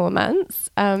work for 4 months.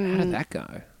 How did that go?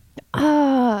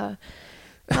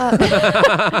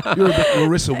 You're a bit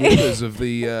Larissa Waters of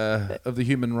the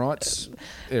human rights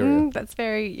area. That's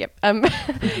very yep.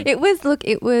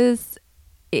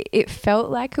 It felt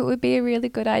like it would be a really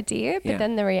good idea, but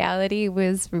then the reality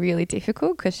was really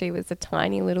difficult because she was a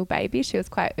tiny little baby. She was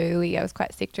quite early. I was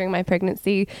quite sick during my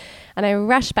pregnancy, and I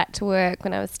rushed back to work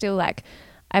when I was still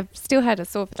I've still had a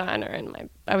sore vagina and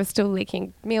I was still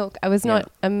leaking milk. I was not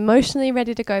emotionally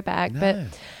ready to go back, but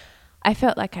I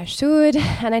felt like I should,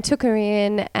 and I took her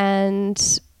in,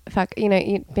 and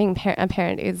being a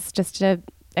parent is just a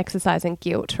exercise in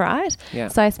guilt, right? Yeah.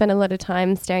 So I spent a lot of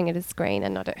time staring at a screen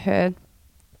and not at her.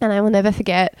 And I will never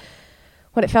forget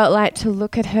what it felt like to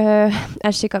look at her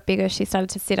as she got bigger. She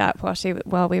started to sit up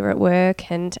while we were at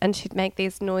work, and she'd make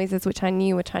these noises which I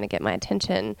knew were trying to get my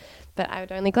attention, but I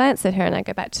would only glance at her and I'd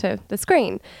go back to the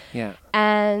screen. Yeah.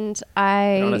 And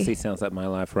it honestly sounds like my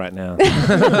life right now.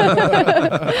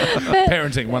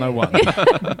 Parenting 101.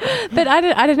 But I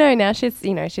don't know now. She's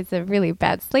a really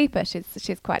bad sleeper.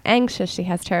 She's quite anxious. She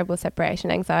has terrible separation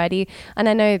anxiety, and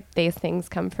I know these things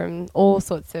come from all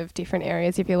sorts of different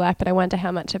areas of your life. But I wonder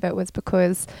how much of it was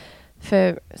because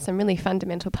for some really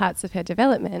fundamental parts of her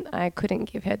development, I couldn't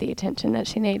give her the attention that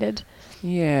she needed.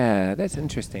 Yeah, that's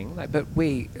interesting. But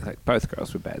both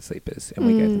girls were bad sleepers, and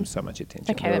we gave them so much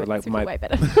attention. Okay, that makes me feel way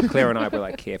better. Claire and I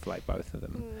were care for both of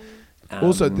them.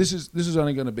 Also, this is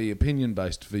only going to be opinion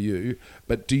based for you,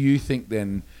 but do you think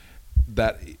then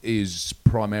that is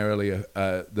primarily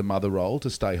the mother role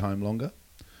to stay home longer?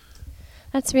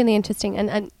 That's really interesting.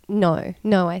 And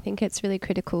no, I think it's really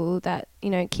critical that,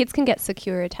 kids can get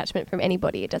secure attachment from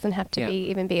anybody. It doesn't have to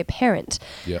even be a parent.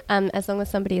 Yep. As long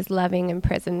as somebody is loving and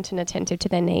present and attentive to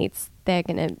their needs, they're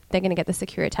gonna get the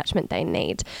secure attachment they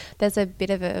need. There's a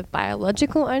bit of a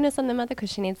biological onus on the mother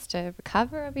because she needs to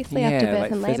recover, obviously, after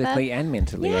birth and labour. Physically and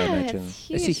mentally, I imagine.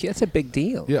 It's huge. It's a big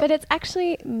deal. Yeah. But it's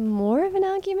actually more of an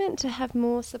argument to have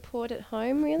more support at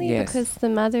home, really, because the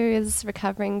mother is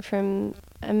recovering from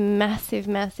a massive,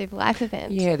 massive life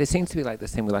event. Yeah, there seems to be like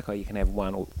this thing where you can have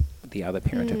one or the other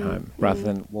parent at home rather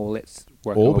than, let's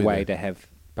work on a way to have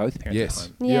both parents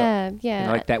at home.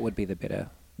 Yeah. That would be the better.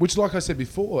 Which, like I said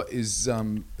before, is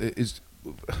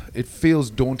it feels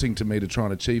daunting to me to try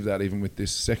and achieve that even with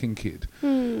this second kid.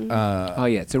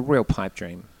 It's a real pipe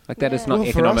dream. That is not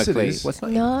economically.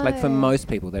 For most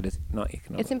people, that is not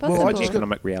economic. It's impossible.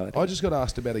 Economic reality. I just got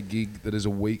asked about a gig that is a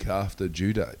week after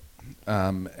due date,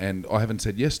 and I haven't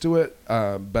said yes to it.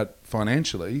 But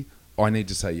financially, I need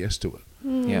to say yes to it.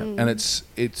 Yeah, and it's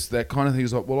that kind of thing.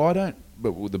 It's like, well, I don't.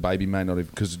 But the baby may not have,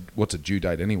 because what's a due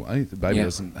date anyway? The baby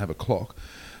doesn't have a clock.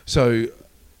 So,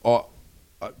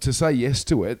 to say yes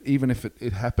to it, even if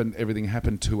it happened, everything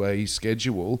happened to a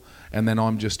schedule, and then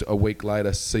I'm just a week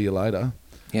later, see you later.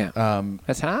 Yeah,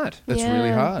 that's hard. That's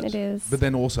really hard. It is. But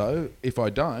then also, if I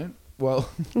don't, well,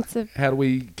 how do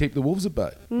we keep the wolves at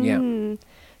bay? Yeah.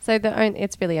 So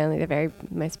it's really only the very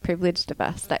most privileged of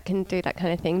us that can do that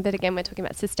kind of thing. But again, we're talking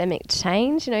about systemic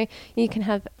change. You can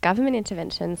have government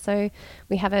intervention. So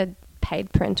we have a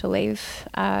paid parental leave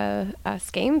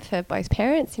scheme for both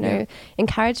parents.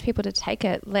 Encourage people to take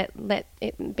it. Let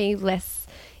it be less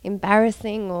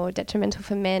embarrassing or detrimental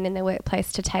for men in their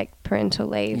workplace to take parental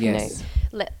leave. Yes.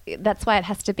 That's why it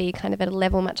has to be kind of at a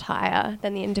level much higher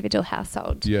than the individual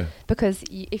household. Yeah. Because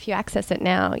if you access it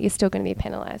now, you're still going to be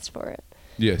penalised for it.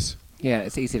 Yes. Yeah,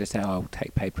 it's easy to say, I'll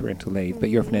take paid parental leave, but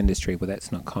you're from an industry where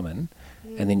that's not common,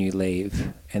 and then you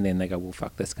leave, and then they go, well,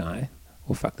 fuck this guy,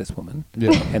 or fuck this woman,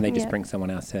 and they just bring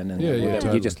someone else in, and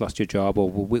totally. you just lost your job, or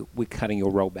we're cutting your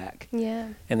role back. Yeah.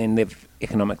 And then they've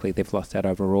lost out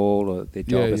overall, or their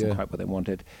job isn't quite what they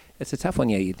wanted. It's a tough one,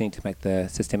 you need to make the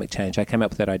systemic change. I came up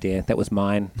with that idea. That was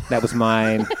mine.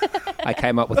 I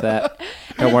came up with that.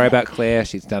 Don't worry about Claire.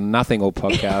 She's done nothing all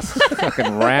podcast.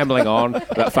 Fucking rambling on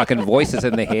about fucking voices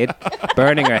in the head,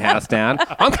 burning her house down.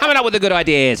 I'm coming up with the good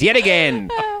ideas yet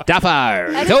again. Duffer.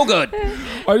 It's all good.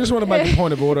 I just want to make a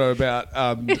point of order about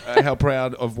how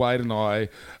proud of Wade and I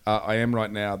am right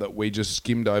now that we just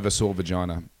skimmed over sore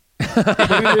vagina. we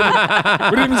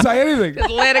didn't even say anything. Just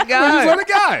let it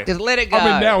go. Just let it go.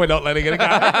 I mean, now we're not letting it go.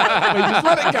 We just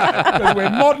let it go because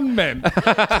we're modern men.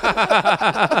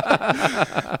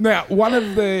 Now, one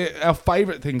of our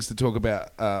favourite things to talk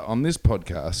about on this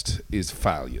podcast is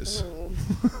failures.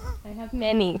 I have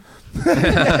many.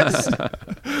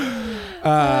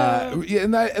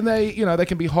 And they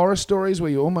can be horror stories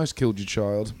where you almost killed your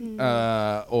child,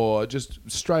 or just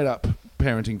straight up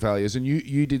parenting failures. And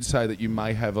you did say that you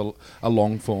may have a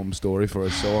long form story for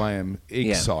us, so I am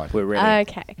excited. We're ready.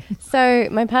 Okay, so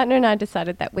my partner and I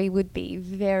decided that we would be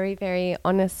very, very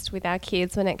honest with our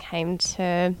kids when it came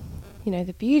to,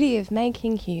 the beauty of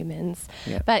making humans,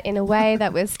 but in a way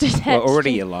that was detached. Well,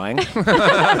 already you're lying.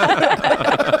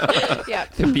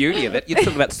 The beauty of it. You're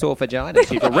talking about sore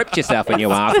vaginas. You've ripped yourself in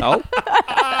your asshole.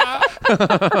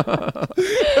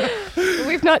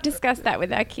 We've not discussed that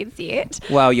with our kids yet.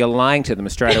 Well, you're lying to them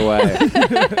straight away.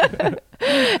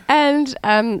 And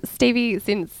Stevie,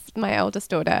 my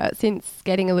eldest daughter, since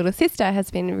getting a little sister,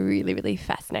 has been really, really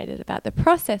fascinated about the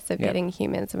process of getting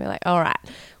humans. And we're like, all right,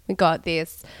 we got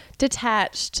this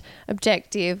detached,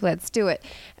 objective, let's do it.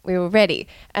 We were ready.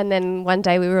 And then one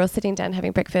day we were all sitting down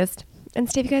having breakfast, and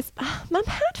Stevie goes, Mum,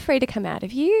 how'd Frida come out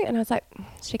of you? And I was like,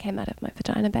 she came out of my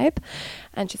vagina, babe.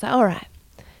 And she's like, all right.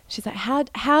 She's like, how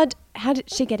did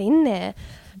she get in there?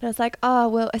 And I was like, oh,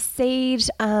 well, a seed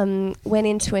went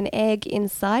into an egg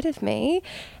inside of me,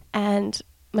 and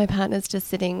my partner's just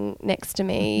sitting next to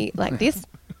me like this,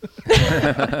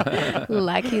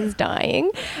 like he's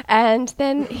dying. And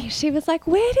then she was like,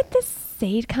 where did this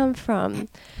seed come from?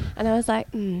 And I was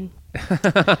like,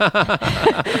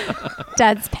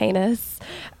 Dad's penis.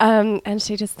 And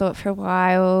she just thought for a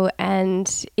while.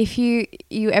 And if you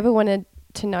ever wanted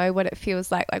to know what it feels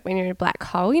like when you're in a black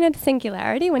hole, the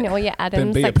singularity, when all your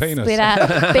atoms split out.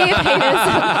 Be a penis,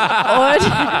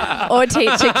 or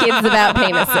teach your kids about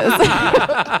penises.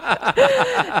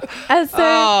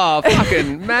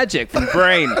 Fucking magic from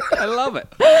Brain. I love it.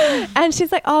 And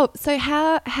she's like, oh, so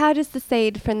how does the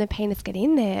seed from the penis get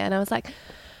in there? And I was like,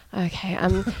 okay,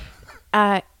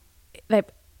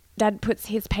 Dad puts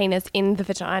his penis in the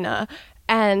vagina,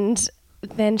 and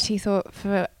then she thought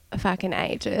for fucking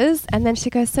ages, and then she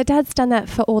goes, so Dad's done that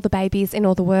for all the babies in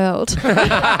all the world. And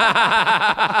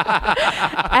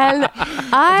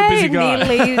I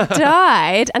nearly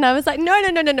died, and I was like,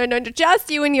 no,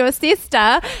 just you and your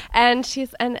sister. And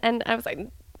and I was like,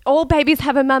 all babies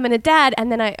have a mum and a dad.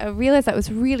 And then I realized that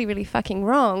was really, really fucking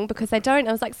wrong, because they don't.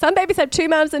 I was like, some babies have 2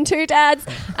 mums and 2 dads,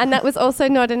 and that was also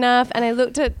not enough. And I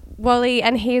looked at Wally,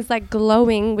 and he's like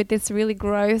glowing with this really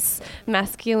gross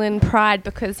masculine pride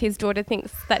because his daughter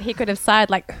thinks that he could have sired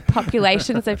like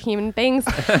populations of human beings.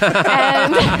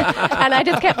 And I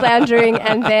just kept floundering.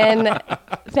 And then,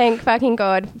 thank fucking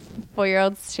God,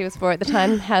 4-year-olds, she was 4 at the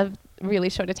time, have really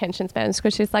short attention spans,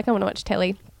 because she's like, I want to watch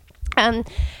telly.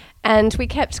 And we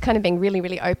kept kind of being really,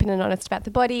 really open and honest about the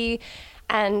body.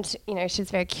 And, you know, she's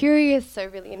very curious, so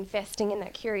really investing in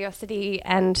that curiosity.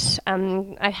 And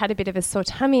I had a bit of a sore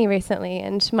tummy recently,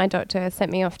 and my doctor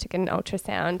sent me off to get an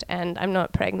ultrasound, and I'm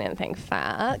not pregnant, thank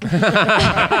fuck.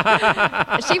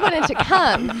 She wanted to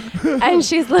come, and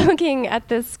she's looking at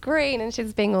the screen, and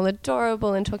she's being all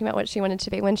adorable and talking about what she wanted to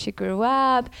be when she grew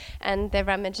up. And they're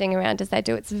rummaging around as they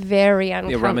do. It's very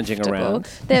uncomfortable. They're rummaging around?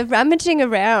 They're rummaging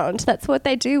around. That's what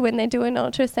they do when they do an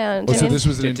ultrasound. Oh, so this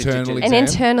was an internal exam? An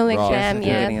internal exam.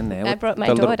 Yeah, I brought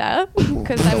my daughter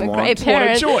because I'm a great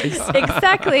parent. What a choice.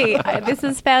 Exactly. This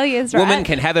is failures, right? Woman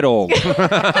can have it all.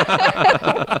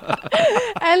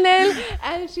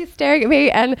 And she's staring at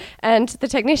me and the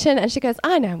technician, and she goes,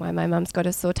 I know why my mum's got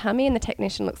a sore tummy. And the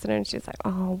technician looks at her and she's like,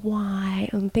 oh, why?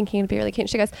 I'm thinking it'd be really cute.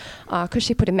 She goes, oh, because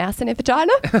she put a mouse in her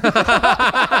vagina.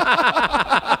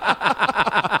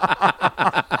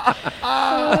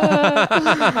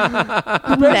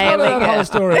 The best part of that whole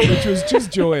story, which was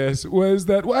just joyous, was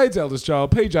that Wade's eldest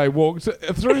child, PJ, walked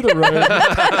through the room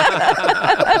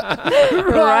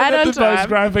right at the most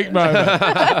graphic moment.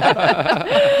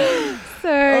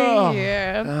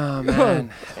 Yeah. Oh, man.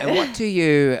 And what do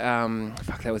you...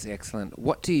 fuck, that was excellent.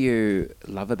 What do you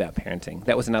love about parenting?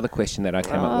 That was another question that I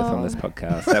came up with on this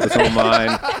podcast. That was all mine.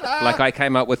 Like, I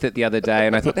came up with it the other day,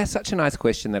 and I thought, that's such a nice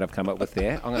question that I've come up with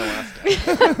there. I'm going to ask it.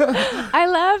 I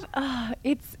love...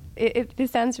 this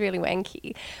sounds really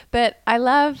wanky, but I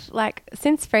love, like,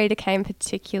 since Frida came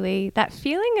particularly, that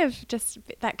feeling of just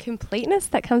that completeness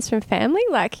that comes from family.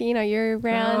 Like, you know, you're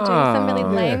around doing some really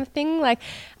lame thing, like,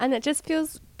 and it just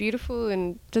feels beautiful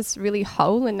and just really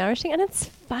whole and nourishing. And it's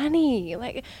funny.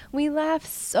 Like, we laugh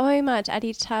so much at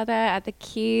each other, at the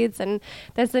kids, and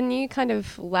there's a new kind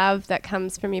of love that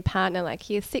comes from your partner.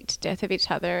 Like, you're sick to death of each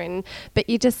other, but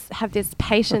you just have this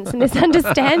patience and this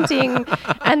understanding,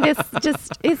 and this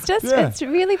just, it's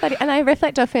really funny. And I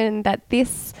reflect often that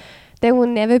there will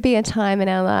never be a time in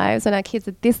our lives when our kids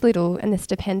are this little and this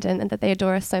dependent and that they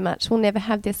adore us so much. We'll never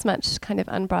have this much kind of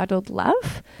unbridled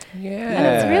love. Yeah. And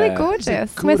it's really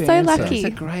gorgeous. We're so lucky.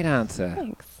 That's a great answer.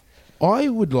 Thanks. I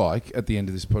would like, at the end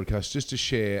of this podcast, just to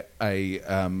share a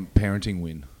parenting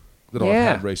win that I've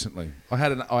had recently. I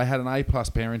had an A+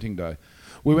 parenting day.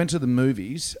 We went to the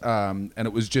movies, and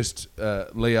it was just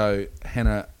Leo,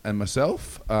 Hannah, and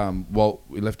myself. Walt,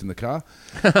 we left in the car.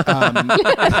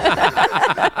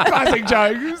 Classic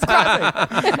joke. It was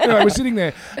classic. Anyway, we're sitting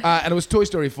there, and it was Toy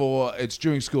Story 4. It's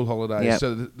during school holidays,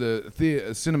 so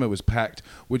the cinema was packed,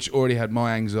 which already had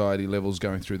my anxiety levels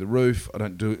going through the roof. I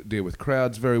don't deal with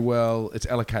crowds very well. It's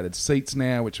allocated seats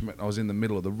now, which meant I was in the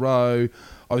middle of the row.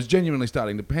 I was genuinely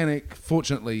starting to panic.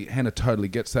 Fortunately, Hannah totally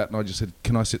gets that, and I just said,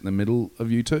 can I sit in the middle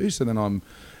of you two? So then I'm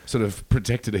sort of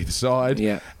protected either side.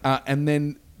 Yeah. And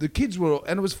then the kids were,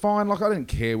 and it was fine. Like, I didn't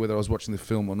care whether I was watching the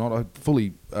film or not. I fully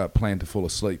planned to fall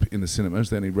asleep in the cinemas,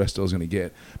 the only rest I was going to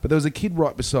get. But there was a kid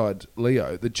right beside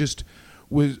Leo that just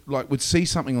would see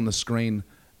something on the screen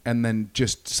and then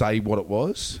just say what it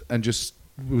was, and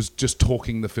was just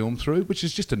talking the film through, which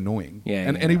is just annoying.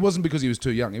 And he wasn't because he was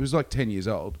too young. He was like 10 years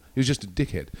old. He was just a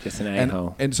dickhead. Just an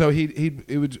a-hole. And so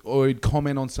he'd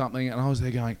comment on something, and I was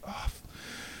there going,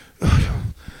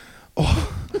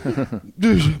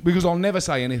 because I'll never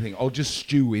say anything. I'll just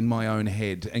stew in my own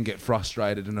head and get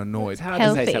frustrated and annoyed. It's hard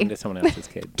to say something to someone else's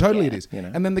kid. Totally it is. You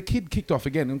know? And then the kid kicked off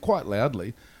again, and quite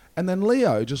loudly. And then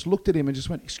Leo just looked at him and just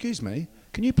went, excuse me,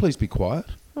 can you please be quiet?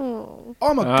 Oh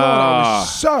my God, I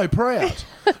was so proud.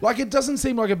 Like, it doesn't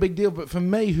seem like a big deal, but for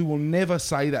me, who will never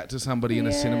say that to somebody in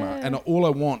a cinema, and all I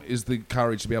want is the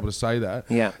courage to be able to say that,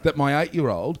 that my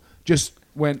 8-year-old just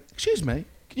went, excuse me,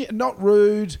 not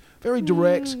rude, very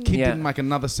direct. Kid didn't make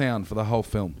another sound for the whole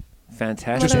film.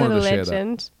 Fantastic. Just wanted to share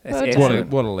that.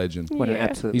 What a legend. What an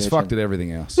absolute He's legend. fucked at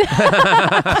everything else.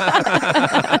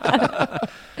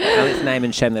 Now let's name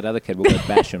and shame that other kid. We'll go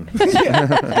bash him.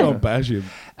 Go bash him.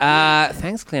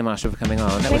 Thanks, Claire Marshall, for coming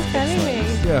on. That Thanks was for having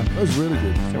excellent. me. Yeah, that was really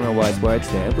good. Some real wise words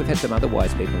there. We've had some other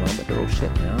wise people on, but they're all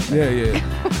shit now. Yeah.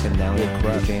 And now we have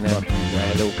crap. Regina,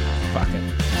 Randall, fucking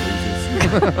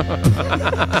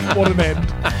losers. What an end.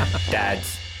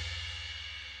 Dads.